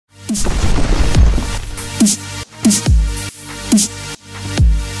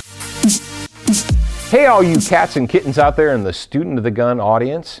Hey, all you cats and kittens out there in the student of the gun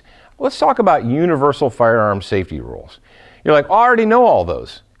audience. Let's talk about universal firearm safety rules. You're like, oh, I already know all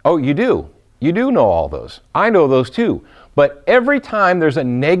those. Oh, you do. You do know all those. I know those too. But every time there's a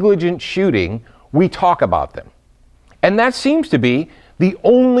negligent shooting, we talk about them. And that seems to be the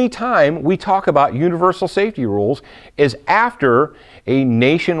only time we talk about universal safety rules is after a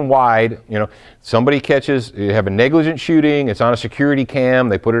nationwide, somebody catches, you have a negligent shooting, it's on a security cam,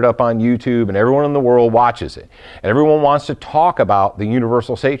 they put it up on YouTube, and everyone in the world watches it. And everyone wants to talk about the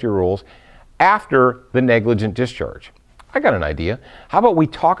universal safety rules after the negligent discharge. I got an idea. How about we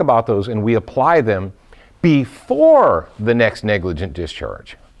talk about those and we apply them before the next negligent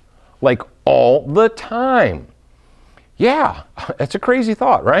discharge? Like all the time. Yeah, that's a crazy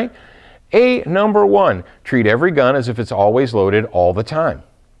thought, right? Number one, treat every gun as if it's always loaded all the time.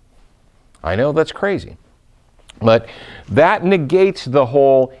 I know that's crazy, but that negates the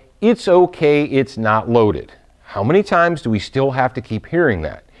whole, it's okay, it's not loaded. How many times do we still have to keep hearing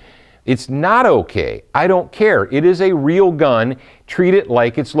that? It's not okay, I don't care. It is a real gun, treat it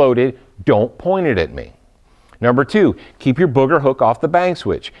like it's loaded, don't point it at me. Number two, keep your booger hook off the bang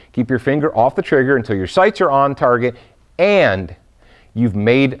switch. Keep your finger off the trigger until your sights are on target and you've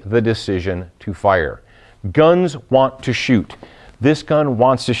made the decision to fire. Guns want to shoot. This gun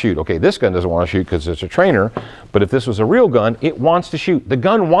wants to shoot. Okay, this gun doesn't want to shoot because it's a trainer, but if this was a real gun, it wants to shoot. The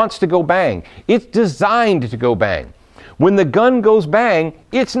gun wants to go bang. It's designed to go bang. When the gun goes bang,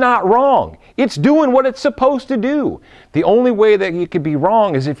 it's not wrong. It's doing what it's supposed to do. The only way that it could be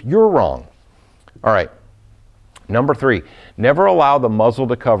wrong is if you're wrong. All right. Number three, never allow the muzzle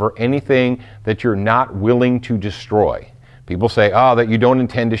to cover anything that you're not willing to destroy. People say, oh, that you don't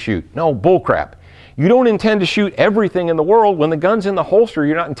intend to shoot. No, bullcrap. You don't intend to shoot everything in the world. When the gun's in the holster,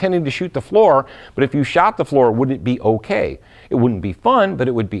 you're not intending to shoot the floor. But if you shot the floor, would it be okay? It wouldn't be fun, but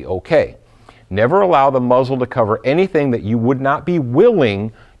it would be okay. Never allow the muzzle to cover anything that you would not be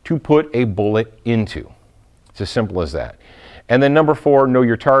willing to put a bullet into. It's as simple as that. And then number four, know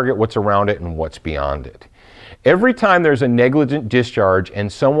your target, what's around it, and what's beyond it. Every time there's a negligent discharge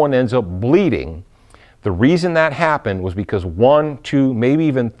and someone ends up bleeding, the reason that happened was because 1, 2, maybe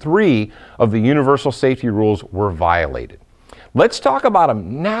even 3 of the universal safety rules were violated. Let's talk about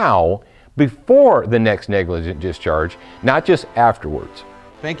them now before the next negligent discharge, not just afterwards.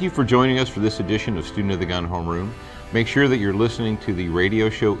 Thank you for joining us for this edition of Student of the Gun Homeroom. Make sure that you're listening to the radio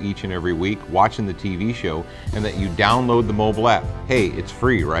show each and every week, watching the TV show, and that you download the mobile app. Hey, it's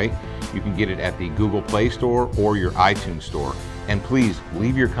free, right? You can get it at the Google Play Store or your iTunes Store. And please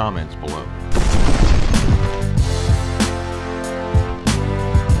leave your comments below.